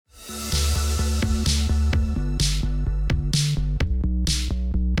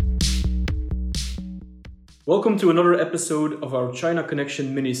Welcome to another episode of our China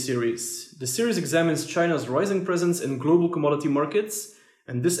Connection mini-series. The series examines China's rising presence in global commodity markets,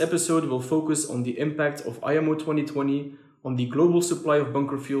 and this episode will focus on the impact of IMO 2020 on the global supply of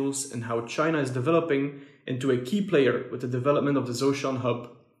bunker fuels and how China is developing into a key player with the development of the Zhoushan hub.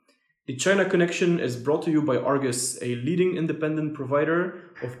 The China Connection is brought to you by Argus, a leading independent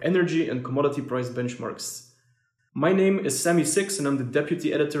provider of energy and commodity price benchmarks. My name is Sammy Six and I'm the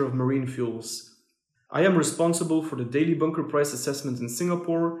deputy editor of Marine Fuels. I am responsible for the daily bunker price assessment in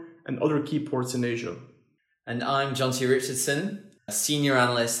Singapore and other key ports in Asia. And I'm Jonty Richardson, a senior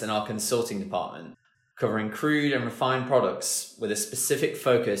analyst in our consulting department, covering crude and refined products with a specific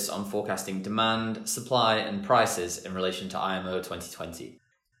focus on forecasting demand, supply, and prices in relation to IMO 2020.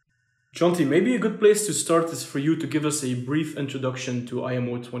 Jonty, maybe a good place to start is for you to give us a brief introduction to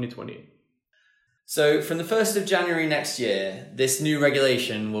IMO 2020. So from the 1st of January next year, this new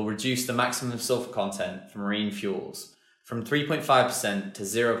regulation will reduce the maximum sulfur content for marine fuels from 3.5% to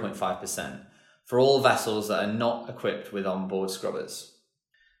 0.5% for all vessels that are not equipped with onboard scrubbers.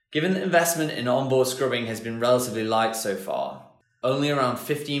 Given that investment in onboard scrubbing has been relatively light so far, only around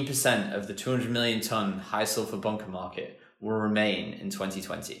 15% of the 200 million tonne high sulfur bunker market will remain in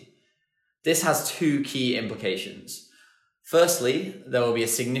 2020. This has two key implications. Firstly, there will be a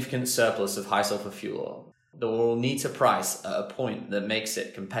significant surplus of high sulfur fuel oil that will need to price at a point that makes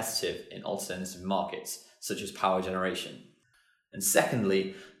it competitive in alternative markets, such as power generation. And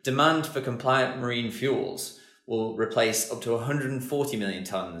secondly, demand for compliant marine fuels will replace up to 140 million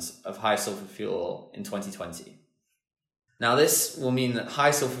tonnes of high sulfur fuel oil in 2020. Now, this will mean that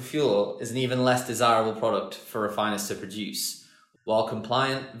high sulfur fuel oil is an even less desirable product for refiners to produce, while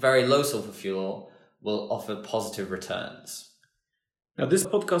compliant, very low sulfur fuel oil will offer positive returns. Now, this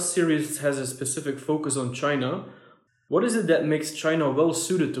podcast series has a specific focus on China. What is it that makes China well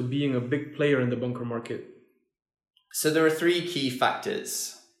suited to being a big player in the bunker market? So there are three key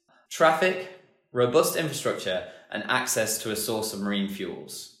factors: traffic, robust infrastructure, and access to a source of marine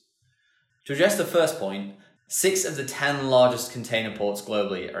fuels. To address the first point, 6 of the 10 largest container ports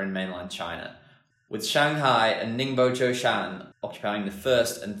globally are in mainland China, with Shanghai and Ningbo Zhoushan occupying the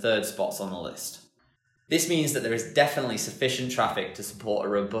first and third spots on the list. This means that there is definitely sufficient traffic to support a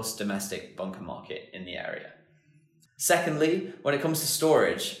robust domestic bunker market in the area. Secondly, when it comes to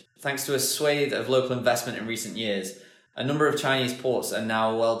storage, thanks to a swathe of local investment in recent years, a number of Chinese ports are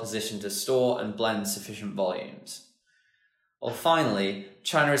now well positioned to store and blend sufficient volumes. Well, finally,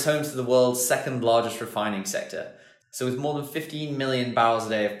 China is home to the world's second largest refining sector, so with more than 15 million barrels a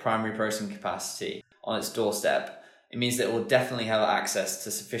day of primary processing capacity on its doorstep, it means that it will definitely have access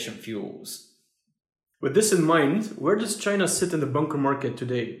to sufficient fuels. With this in mind, where does China sit in the bunker market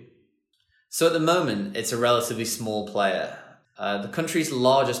today? So at the moment, it's a relatively small player. The country's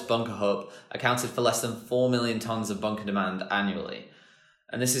largest bunker hub accounted for less than 4 million tonnes of bunker demand annually.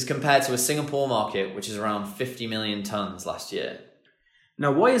 And this is compared to a Singapore market, which is around 50 million tonnes last year.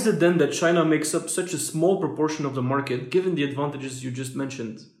 Now, why is it then that China makes up such a small proportion of the market, given the advantages you just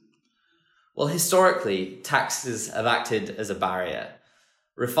mentioned? Well, historically, taxes have acted as a barrier.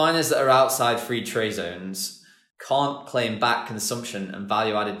 Refiners that are outside free trade zones can't claim back consumption and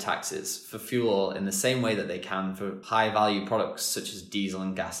value-added taxes for fuel oil in the same way that they can for high-value products such as diesel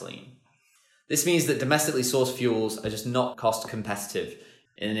and gasoline. This means that domestically sourced fuels are just not cost competitive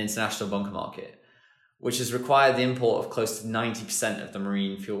in an international bunker market, which has required the import of close to 90% of the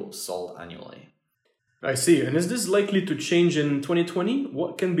marine fuels sold annually. I see. And is this likely to change in 2020?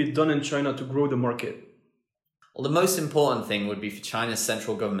 What can be done in China to grow the market? Well, the most important thing would be for China's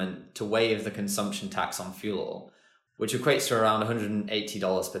central government to waive the consumption tax on fuel oil, which equates to around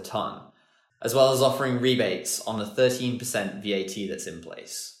 $180 per tonne, as well as offering rebates on the 13% VAT that's in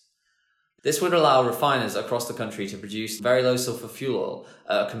place. This would allow refiners across the country to produce very low sulfur fuel oil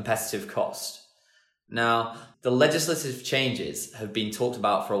at a competitive cost. Now, the legislative changes have been talked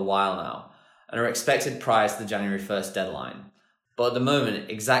about for a while now and are expected prior to the January 1st deadline, but at the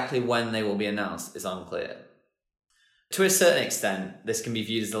moment, exactly when they will be announced is unclear. To a certain extent, this can be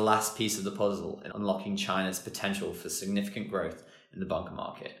viewed as the last piece of the puzzle in unlocking China's potential for significant growth in the bunker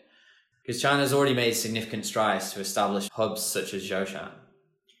market, because China has already made significant strides to establish hubs such as Zhoushan.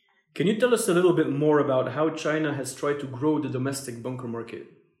 Can you tell us a little bit more about how China has tried to grow the domestic bunker market?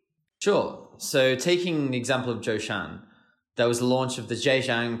 Sure. So taking the example of Zhoushan, there was the launch of the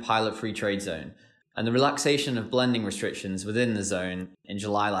Zhejiang Pilot Free Trade Zone and the relaxation of blending restrictions within the zone in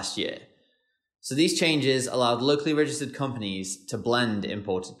July last year. So these changes allowed locally registered companies to blend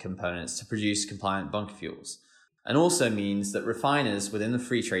imported components to produce compliant bunker fuels, and also means that refiners within the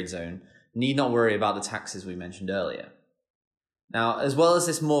free trade zone need not worry about the taxes we mentioned earlier. Now, as well as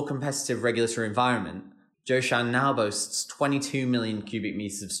this more competitive regulatory environment, Zhoushan now boasts 22 million cubic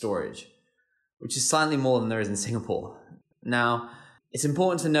meters of storage, which is slightly more than there is in Singapore. Now, it's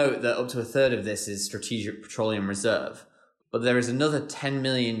important to note that up to a third of this is strategic petroleum reserve, but there is another 10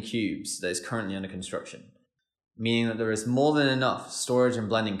 million cubes that is currently under construction, meaning that there is more than enough storage and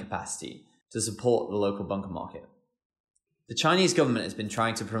blending capacity to support the local bunker market. The Chinese government has been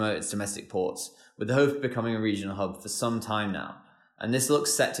trying to promote its domestic ports with the hope of becoming a regional hub for some time now, and this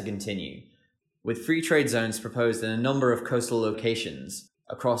looks set to continue, with free trade zones proposed in a number of coastal locations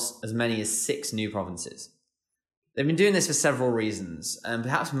across as many as 6 new provinces. They've been doing this for several reasons, and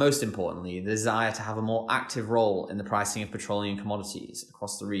perhaps most importantly, the desire to have a more active role in the pricing of petroleum commodities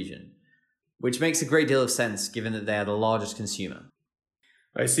across the region, which makes a great deal of sense given that they are the largest consumer.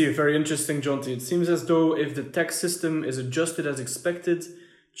 I see. Very interesting, Jonty. It seems as though if the tax system is adjusted as expected,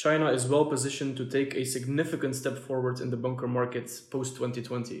 China is well positioned to take a significant step forward in the bunker market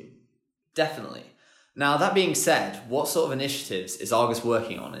post-2020. Definitely. Now, that being said, what sort of initiatives is Argus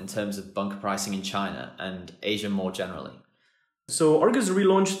working on in terms of bunker pricing in China and Asia more generally? So Argus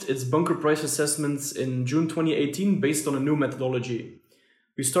relaunched its bunker price assessments in June 2018 based on a new methodology.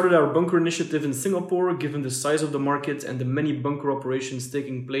 We started our bunker initiative in Singapore given the size of the market and the many bunker operations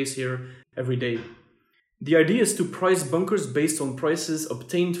taking place here every day. The idea is to price bunkers based on prices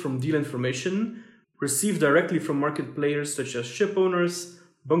obtained from deal information received directly from market players such as ship owners,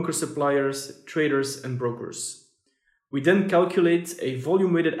 bunker suppliers, traders, and brokers. We then calculate a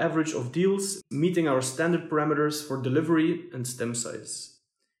volume-weighted average of deals meeting our standard parameters for delivery and stem size.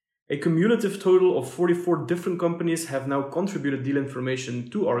 A cumulative total of 44 different companies have now contributed deal information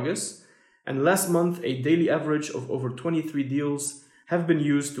to Argus, and last month a daily average of over 23 deals have been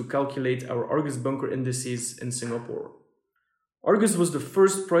used to calculate our Argus bunker indices in Singapore. Argus was the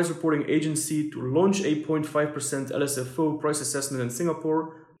first price reporting agency to launch a 0.5% LSFO price assessment in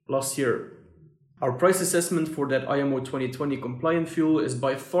Singapore last year. Our price assessment for that IMO 2020 compliant fuel is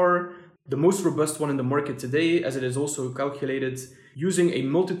by far the most robust one in the market today, as it is also calculated using a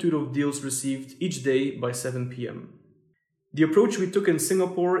multitude of deals received each day by 7 p.m. The approach we took in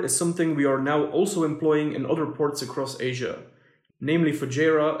Singapore is something we are now also employing in other ports across Asia, namely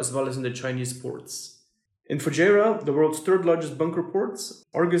Fujairah as well as in the Chinese ports. In Fujairah, the world's third largest bunker port,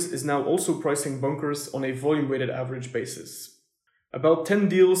 Argus is now also pricing bunkers on a volume-weighted average basis. About 10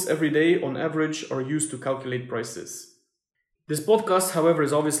 deals every day on average are used to calculate prices. This podcast, however,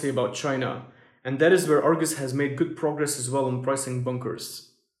 is obviously about China, and that is where Argus has made good progress as well on pricing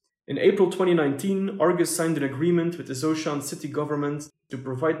bunkers. In April 2019, Argus signed an agreement with the Zhoushan city government to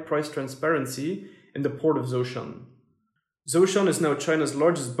provide price transparency in the port of Zhoushan. Zhoushan is now China's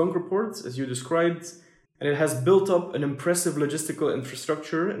largest bunker port, as you described, and it has built up an impressive logistical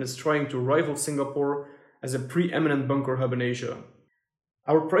infrastructure and is trying to rival Singapore as a preeminent bunker hub in Asia.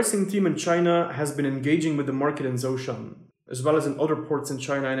 Our pricing team in China has been engaging with the market in Zhoushan, as well as in other ports in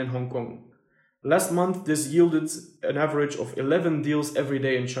China and in Hong Kong. Last month, this yielded an average of 11 deals every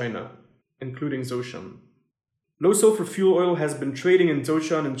day in China, including Zhoushan. Low sulfur fuel oil has been trading in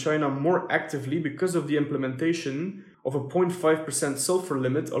Zhoushan in China more actively because of the implementation of a 0.5% sulfur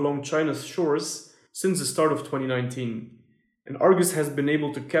limit along China's shores since the start of 2019, and Argus has been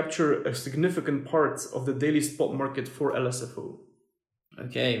able to capture a significant part of the daily spot market for LSFO.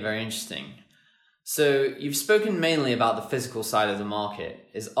 Okay, very interesting. So you've spoken mainly about the physical side of the market.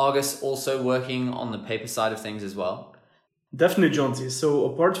 Is Argus also working on the paper side of things as well? Definitely, Jonty. So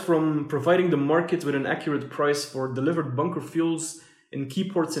apart from providing the market with an accurate price for delivered bunker fuels in key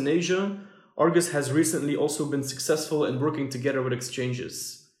ports in Asia, Argus has recently also been successful in working together with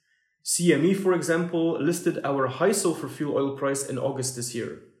exchanges. CME, for example, listed our high sulfur fuel oil price in August this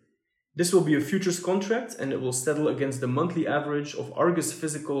year. This will be a futures contract and it will settle against the monthly average of Argus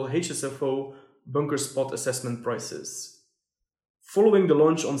physical HSFO bunker spot assessment prices. Following the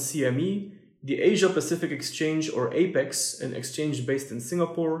launch on CME, the Asia Pacific Exchange, or APEX, an exchange based in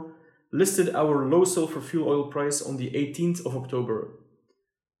Singapore, listed our low sulfur fuel oil price on the 18th of October.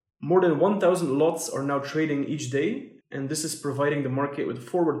 More than 1,000 lots are now trading each day, and this is providing the market with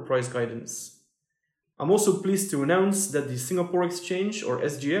forward price guidance. I'm also pleased to announce that the Singapore Exchange, or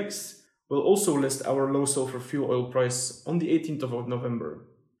SGX, will also list our low sulfur fuel oil price on the 18th of November.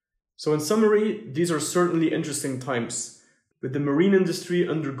 So in summary, these are certainly interesting times, with the marine industry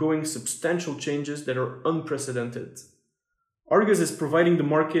undergoing substantial changes that are unprecedented. Argus is providing the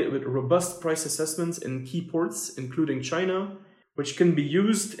market with robust price assessments in key ports, including China, which can be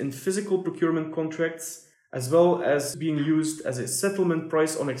used in physical procurement contracts, as well as being used as a settlement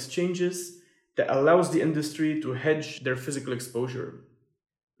price on exchanges that allows the industry to hedge their physical exposure.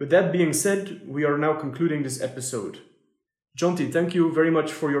 With that being said, we are now concluding this episode. Jonty, thank you very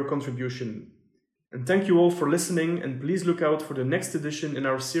much for your contribution. And thank you all for listening, and please look out for the next edition in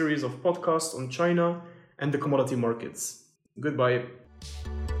our series of podcasts on China and the commodity markets. Goodbye.